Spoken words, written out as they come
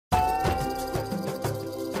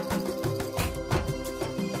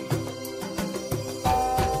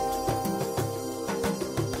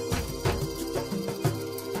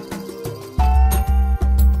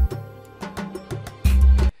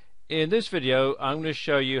In this video I'm going to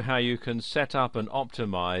show you how you can set up and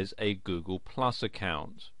optimize a Google Plus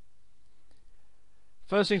account.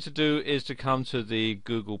 First thing to do is to come to the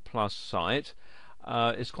Google Plus site.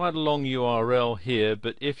 It's quite a long URL here,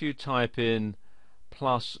 but if you type in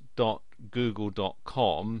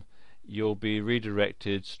plus.google.com you'll be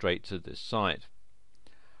redirected straight to this site.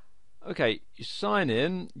 Okay, you sign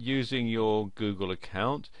in using your Google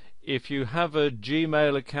account. If you have a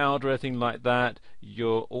Gmail account or anything like that,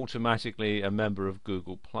 you're automatically a member of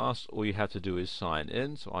Google Plus. All you have to do is sign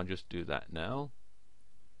in, so I'll just do that now.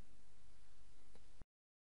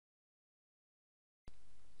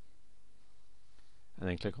 And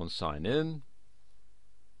then click on sign in.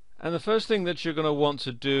 And the first thing that you're going to want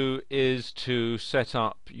to do is to set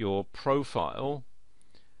up your profile.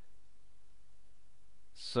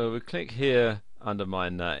 So we click here under my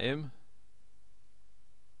name,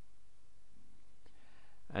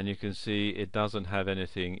 and you can see it doesn't have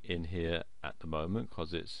anything in here at the moment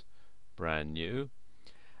because it's brand new.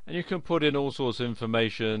 And you can put in all sorts of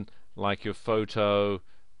information like your photo,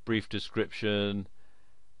 brief description,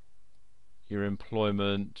 your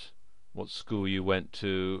employment, what school you went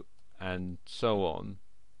to, and so on.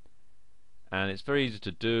 And it's very easy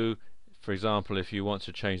to do. For example, if you want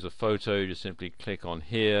to change the photo, you just simply click on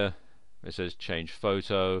here. It says change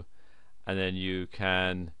photo, and then you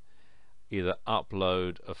can either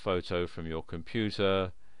upload a photo from your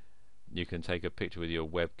computer, you can take a picture with your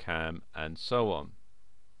webcam, and so on.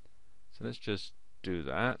 So let's just do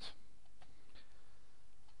that.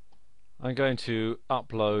 I'm going to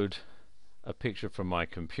upload a picture from my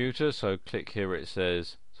computer, so click here where it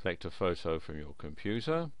says select a photo from your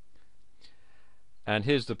computer, and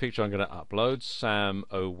here's the picture I'm going to upload,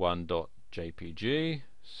 sam01.jpg.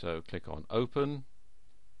 so click on open.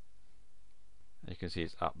 You can see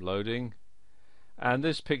it's uploading, and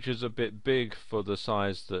this picture is a bit big for the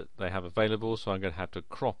size that they have available, so I'm going to have to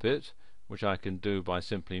crop it, which I can do by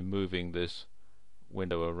simply moving this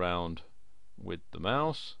window around with the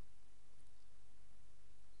mouse,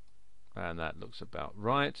 and that looks about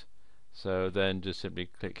right. So then just simply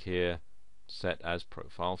click here, set as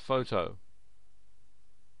profile photo.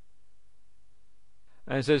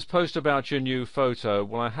 And it says post about your new photo.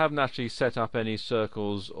 Well, I haven't actually set up any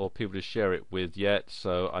circles or people to share it with yet,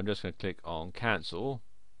 so I'm just going to click on cancel.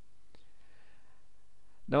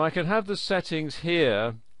 Now I can have the settings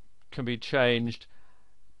here can be changed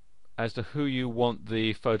as to who you want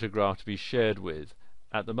the photograph to be shared with.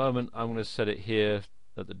 At the moment I'm going to set it here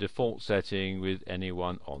at the default setting with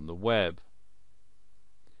anyone on the web.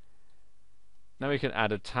 Now we can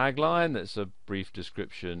add a tagline that's a brief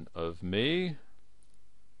description of me.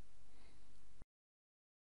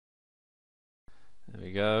 There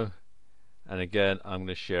we go. And again, I'm going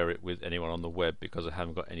to share it with anyone on the web because I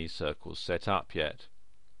haven't got any circles set up yet.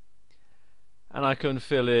 And I can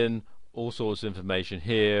fill in all sorts of information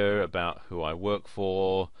here about who I work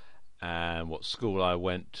for and what school I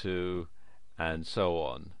went to and so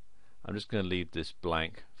on. I'm just going to leave this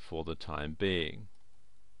blank for the time being.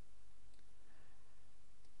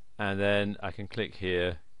 And then I can click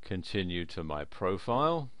here, continue to my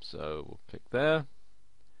profile. So we'll click there.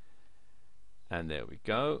 And there we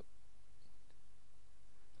go.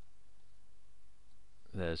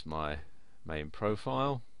 There's my main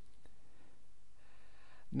profile.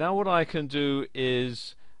 Now what I can do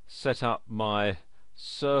is set up my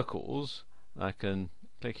circles. I can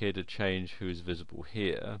click here to change who's visible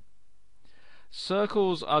here.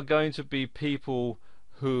 Circles are going to be people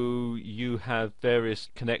who you have various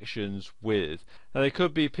connections with. Now they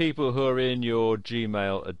could be people who are in your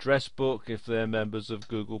Gmail address book if they're members of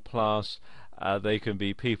Google Plus. They can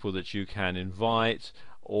be people that you can invite,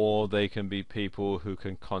 or they can be people who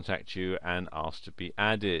can contact you and ask to be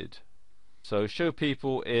added. So show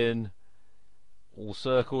people in all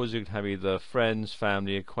circles. You can have either friends,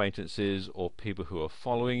 family, acquaintances, or people who are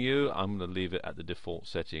following you. I'm going to leave it at the default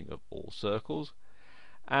setting of all circles.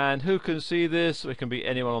 And who can see this? It can be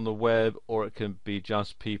anyone on the web, or it can be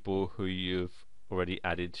just people who you've already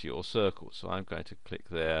added to your circles. So I'm going to click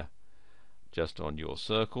there just on your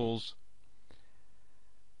circles.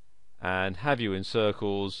 And have you in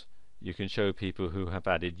circles, you can show people who have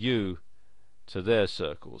added you to their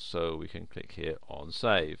circles. So we can click here on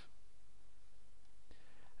save.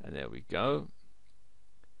 And there we go.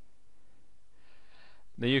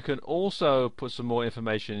 Now you can also put some more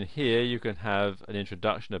information in here. You can have an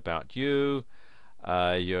introduction about you,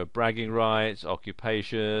 your bragging rights,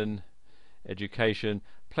 occupation, education,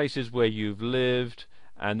 places where you've lived,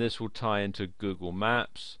 and this will tie into Google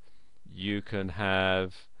Maps. You can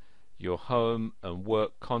have your home and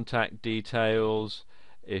work contact details,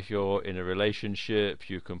 If you're in a relationship,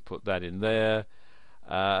 you can put that in there.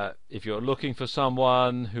 If you're looking for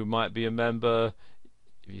someone who might be a member,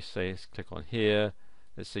 if you say click on here,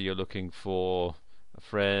 let's say you're looking for a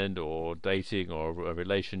friend or dating or a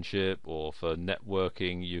relationship or for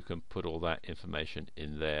networking, you can put all that information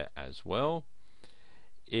in there as well.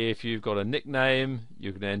 If you've got a nickname,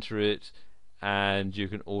 you can enter it, and you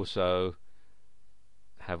can also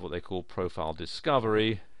have what they call profile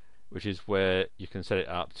discovery, which is where you can set it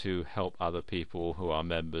up to help other people who are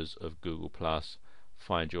members of Google Plus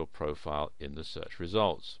find your profile in the search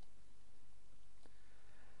results.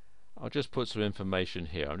 I'll just put some information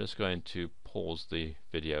here. I'm just going to pause the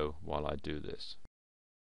video while I do this.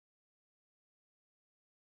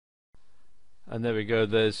 And there we go,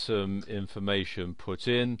 there's some information put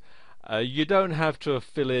in. You don't have to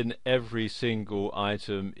fill in every single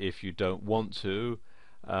item if you don't want to.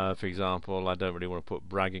 For example, I don't really want to put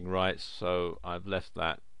bragging rights, so I've left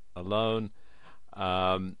that alone.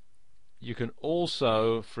 You can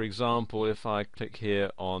also, for example, if I click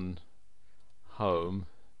here on home,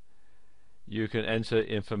 you can enter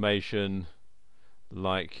information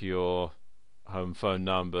like your home phone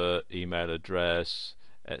number, email address,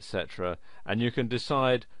 etc., and you can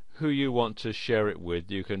decide who you want to share it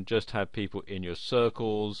with. You can just have people in your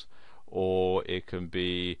circles, or it can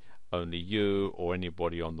be only you or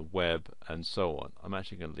anybody on the web, and so on. I'm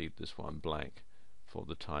actually going to leave this one blank for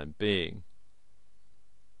the time being.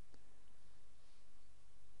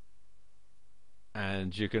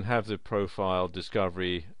 And you can have the profile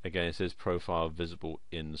discovery, again it says profile visible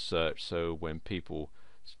in search, so when people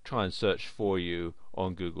try and search for you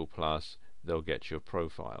on Google Plus, they'll get your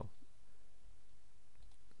profile.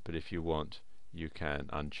 But if you want, you can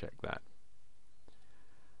uncheck that.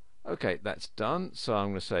 Okay, that's done, so I'm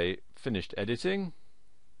going to say finished editing,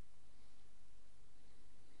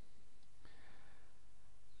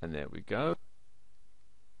 and there we go.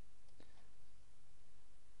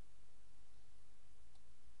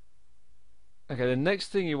 Okay, the next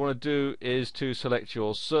thing you want to do is to select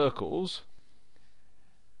your circles.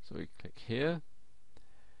 So we click here,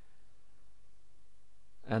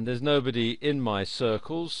 and there's nobody in my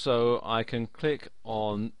circles, so I can click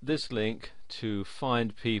on this link to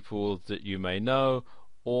find people that you may know,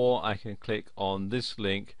 or I can click on this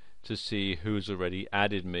link to see who's already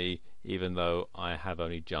added me, even though I have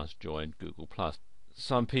only just joined Google+.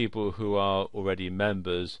 Some people who are already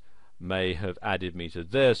members may have added me to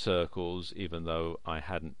their circles, even though I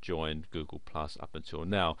hadn't joined Google Plus up until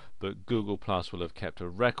now, but Google Plus will have kept a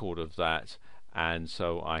record of that, and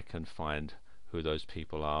so I can find who those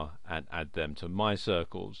people are and add them to my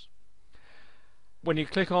circles. When you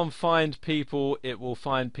click on find people, it will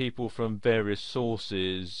find people from various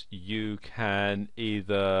sources. You can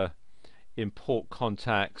either import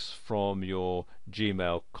contacts from your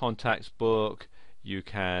Gmail contacts book, you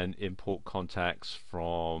can import contacts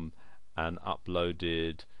from an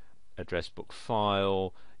uploaded address book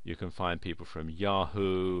file, you can find people from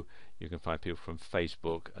Yahoo, you can find people from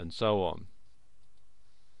Facebook, and so on.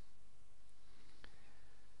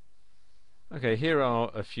 Okay, here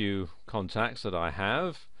are a few contacts that I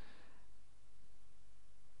have,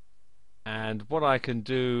 and what I can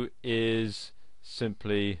do is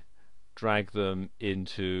simply drag them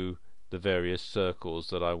into the various circles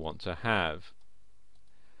that I want to have.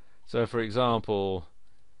 So for example,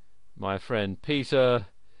 my friend Peter,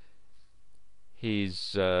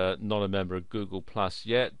 he's not a member of Google Plus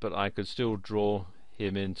yet, but I could still draw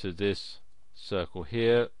him into this circle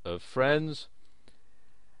here of friends,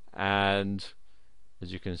 and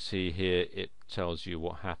as you can see here, it tells you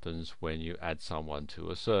what happens when you add someone to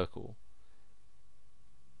a circle.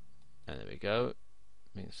 And there we go.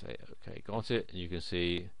 Let me say okay, got it, and you can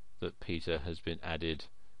see that Peter has been added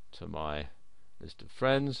to my list of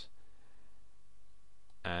friends.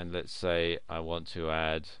 And let's say I want to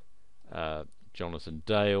add Jonathan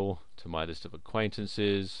Dale to my list of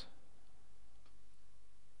acquaintances.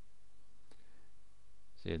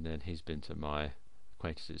 See, and then he's been to my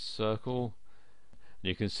acquaintances circle. And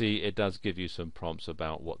you can see it does give you some prompts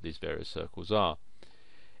about what these various circles are.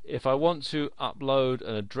 If I want to upload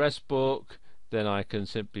an address book, then I can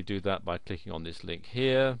simply do that by clicking on this link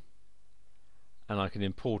here, and I can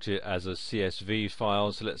import it as a CSV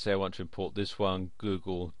file. So let's say I want to import this one,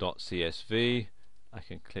 google.csv. I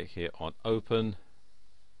can click here on open,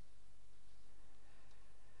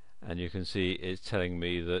 and you can see it's telling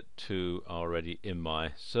me that two are already in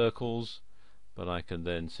my circles, but I can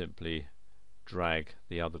then simply drag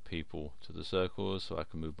the other people to the circles. So I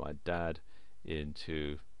can move my dad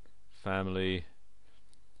into family,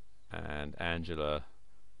 and Angela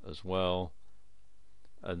as well,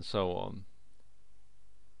 and so on.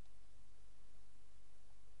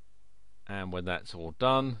 And when that's all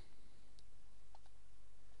done,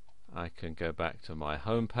 I can go back to my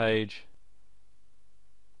home page,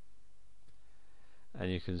 and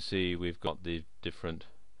you can see we've got the different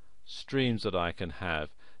streams that I can have.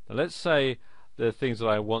 Now let's say there are things that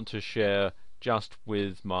I want to share just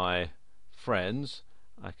with my friends.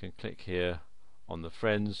 I can click here on the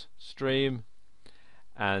friends stream,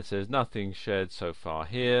 and it says nothing shared so far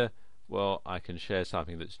here. Well, I can share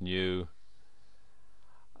something that's new.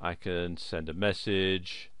 I can send a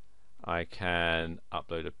message, I can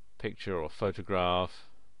upload a picture or photograph,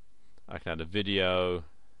 I can add a video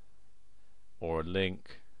or a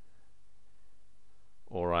link,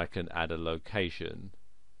 or I can add a location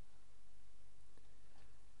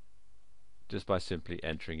just by simply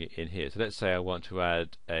entering it in here. So let's say I want to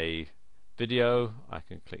add a video. I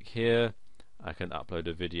can click here, I can upload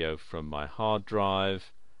a video from my hard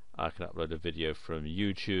drive, I can upload a video from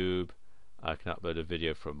YouTube, I can upload a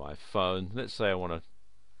video from my phone. Let's say I want to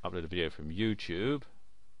upload a video from YouTube,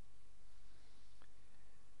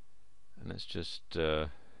 and let's just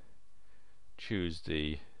choose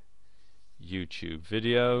the YouTube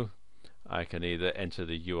video. I can either enter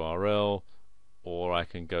the URL or I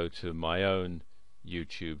can go to my own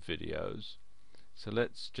YouTube videos. So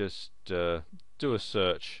let's just do a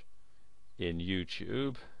search in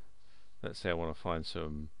YouTube. Let's say I want to find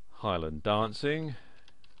some Highland dancing.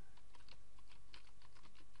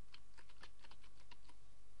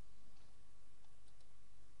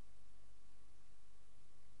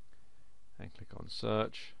 And click on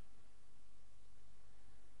search.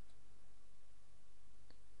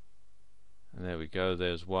 And there we go,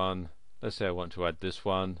 there's one. Let's say I want to add this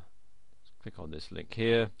one. Click on this link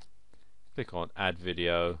here, click on add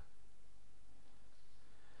video,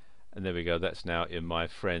 and there we go, that's now in my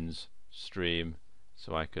friends stream.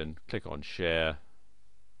 So I can click on share,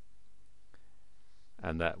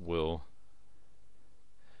 and that will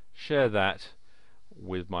share that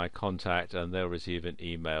with my contact, and they'll receive an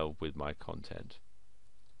email with my content.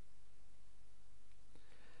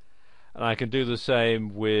 And I can do the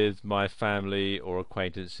same with my family or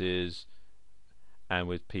acquaintances and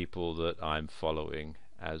with people that I'm following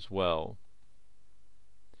as well.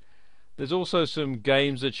 There's also some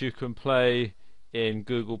games that you can play in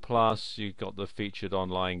Google+. You've got the featured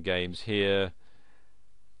online games here.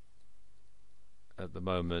 At the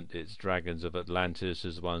moment it's Dragons of Atlantis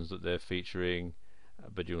is the ones that they're featuring,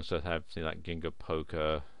 but you also have things like Ginga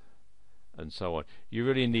Poker and so on. You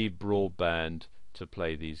really need broadband to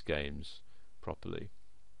play these games properly.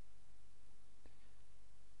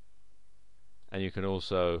 And you can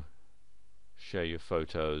also share your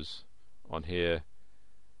photos on here,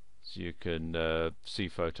 so you can see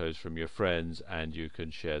photos from your friends and you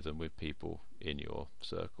can share them with people in your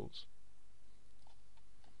circles.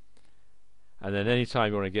 And then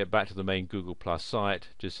anytime you want to get back to the main Google+ site,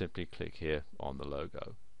 just simply click here on the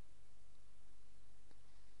logo.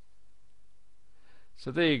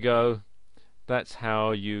 So there you go. That's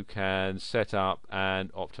how you can set up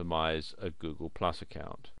and optimize a Google+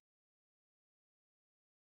 account.